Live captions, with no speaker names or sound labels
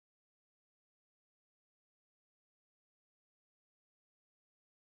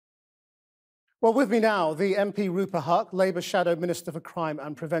Well, with me now, the MP Rupa Huck, Labour Shadow Minister for Crime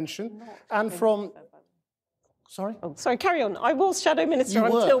and Prevention, and from... Sorry? Oh, sorry, carry on. I was Shadow Minister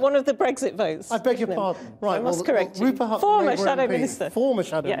until one of the Brexit votes. I beg your pardon. Right, I must correct you. Rupa Huck, former Labour Shadow MP, Minister. Former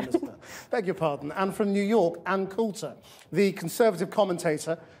Shadow Minister. Beg your pardon. And from New York, Anne Coulter, the Conservative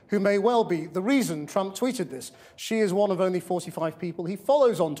commentator who may well be the reason Trump tweeted this. She is one of only 45 people he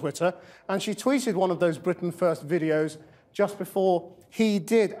follows on Twitter, and she tweeted one of those Britain First videos just before he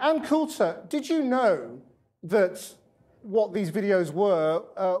did. Anne Coulter, did you know that what these videos were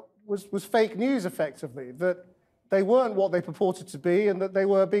was fake news, effectively, that they weren't what they purported to be and that they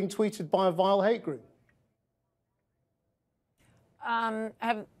were being tweeted by a vile hate group?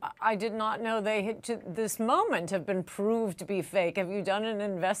 I did not know they, to this moment, have been proved to be fake. Have you done an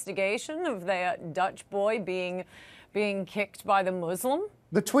investigation of the Dutch boy being kicked by the Muslim?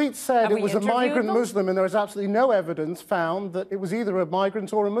 The tweet said it was a migrant Muslim, and there is absolutely no evidence found that it was either a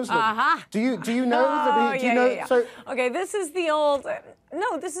migrant or a Muslim. Do you know that? So, okay, this is the old.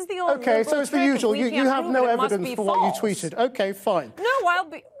 No, this is the old. Okay, so it's the usual. You have no evidence for what you tweeted. Okay, fine.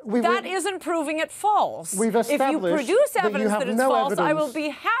 No, that isn't proving it false. We've established if you produce evidence that it's false, I will be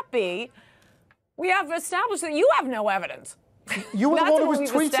happy. We have established that you have no evidence. You were the one who was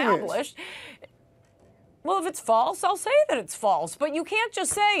tweeting it. Well, if it's false, I'll say that it's false. But you can't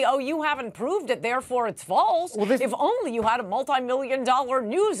just say, oh, you haven't proved it, therefore it's false. Well, if only you had a multi-million-dollar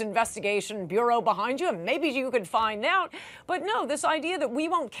news investigation bureau behind you, and maybe you could find out. But no, this idea that we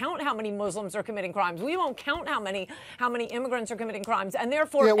won't count how many Muslims are committing crimes, we won't count how many immigrants are committing crimes, and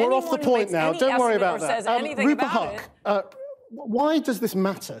therefore we're off the point now. Don't worry about that. Rupa Huck, why does this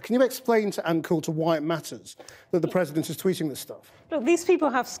matter? Can you explain to Anne Coulter why it matters that the president is tweeting this stuff? Look, these people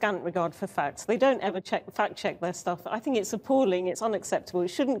have scant regard for facts. They don't ever fact-check their stuff. I think it's appalling. It's unacceptable. It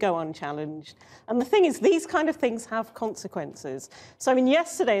shouldn't go unchallenged. And the thing is, these kind of things have consequences. So, I mean,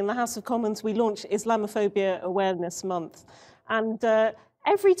 yesterday in the House of Commons, we launched Islamophobia Awareness Month. And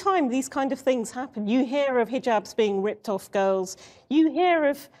every time these kind of things happen, you hear of hijabs being ripped off girls. You hear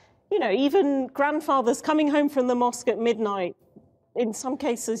of, you know, even grandfathers coming home from the mosque at midnight. In some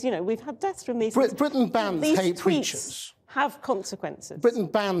cases, you know, we've had deaths from these. Britain bans hate preachers. Have consequences. Britain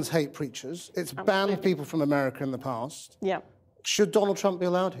bans hate preachers. It's banned people from America in the past. Yeah. Should Donald Trump be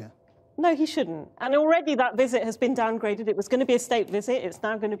allowed here? No, he shouldn't. And already that visit has been downgraded. It was going to be a state visit. It's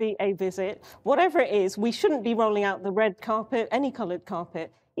now going to be a visit. Whatever it is, we shouldn't be rolling out the red carpet, any coloured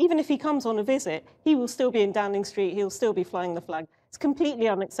carpet. Even if he comes on a visit, he will still be in Downing Street. He'll still be flying the flag. It's completely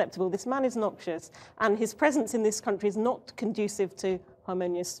unacceptable. This man is noxious, and his presence in this country is not conducive to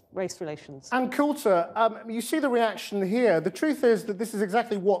harmonious race relations. And Coulter, you see the reaction here. The truth is that this is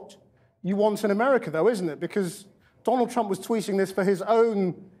exactly what you want in America, though, isn't it? Because Donald Trump was tweeting this for his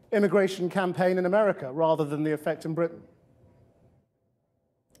own immigration campaign in America rather than the effect in Britain.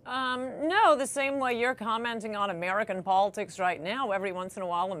 No, the same way you're commenting on American politics right now. Every once in a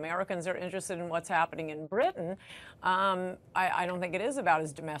while, Americans are interested in what's happening in Britain. I don't think it is about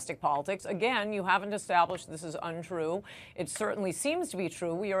his domestic politics. Again, you haven't established this is untrue. It certainly seems to be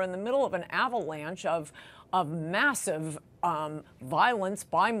true. We are in the middle of an avalanche of massive violence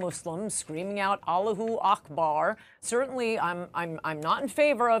by Muslims screaming out Allahu Akbar. Certainly, I'm not in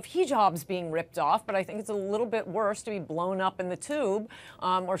favor of hijabs being ripped off, but I think it's a little bit worse to be blown up in the tube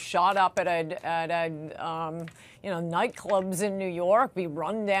or shot up at nightclubs in New York, be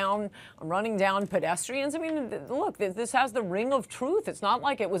running down pedestrians. I mean, look, this has the ring of truth. It's not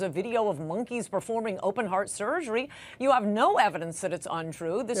like it was a video of monkeys performing open heart surgery. You have no evidence that it's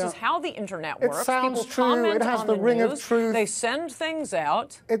untrue. This is how the internet works. It sounds People true. It has the ring of truth. They send things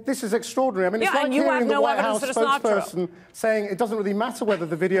out. This is extraordinary. I mean, it's like hearing the White House spokesperson saying it doesn't really matter whether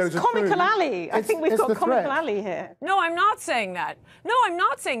the videos are true. Comical alley. I think we've got comical alley here. No, I'm not saying that. No, I'm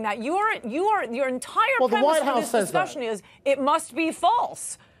not saying that. Your entire premise for this discussion is it must be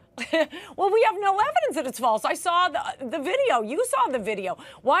false. Well, we have no evidence that it's false. I saw the video. You saw the video.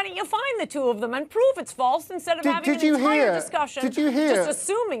 Why don't you find the two of them and prove it's false instead of having an entire discussion just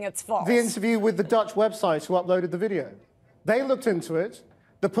assuming it's false? The interview with the Dutch website who uploaded the video. They looked into it.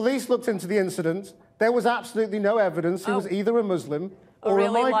 The police looked into the incident. There was absolutely no evidence he was either a Muslim or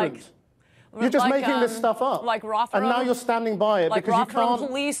a migrant. You're just making this stuff up. And now you're standing by it because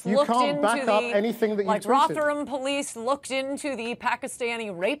you can't back up anything that you tweeted. Rotherham police looked into the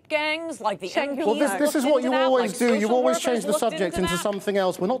Pakistani rape gangs, like the MPs. Well, this is what you always do. You always change the subject into something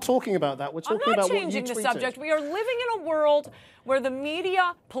else. We're not talking about that. We're talking about what you tweeted. I'm not changing the subject. We are living in a world where the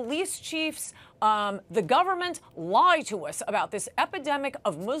media, police chiefs, the government lie to us about this epidemic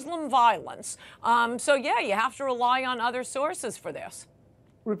of Muslim violence. So, yeah, you have to rely on other sources for this.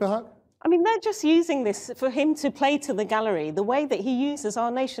 Rupa Huck? I mean, they're just using this for him to play to the gallery, the way that he uses our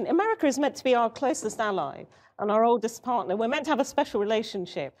nation. America is meant to be our closest ally and our oldest partner. We're meant to have a special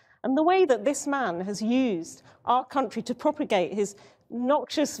relationship. And the way that this man has used our country to propagate his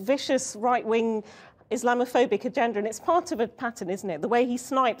noxious, vicious, right-wing Islamophobic agenda, and it's part of a pattern, isn't it? The way he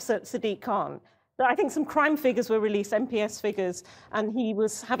snipes at Sadiq Khan. I think some crime figures were released, MPS figures, and he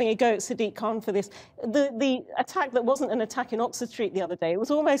was having a go at Sadiq Khan for this. The attack that wasn't an attack in Oxford Street the other day, it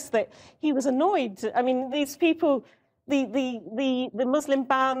was almost that he was annoyed. I mean, these people, the Muslim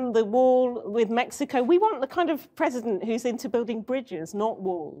ban, the wall with Mexico, we want the kind of president who's into building bridges, not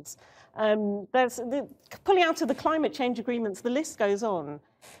walls. There's pulling out of the climate change agreements, the list goes on.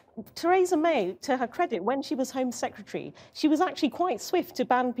 Theresa May, to her credit, when she was Home Secretary, she was actually quite swift to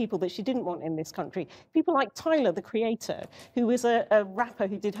ban people that she didn't want in this country. People like Tyler, the Creator, who was a rapper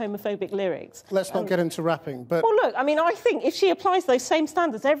who did homophobic lyrics. Let's not get into rapping, but... Well, look, I mean, I think if she applies those same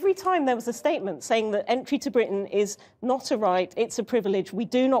standards, every time there was a statement saying that entry to Britain is not a right, it's a privilege, we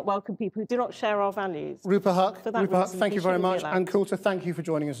do not welcome people who do not share our values. Rupa, For that reason, thank you very much. be Anne Coulter, thank you for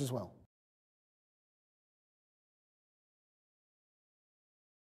joining us as well.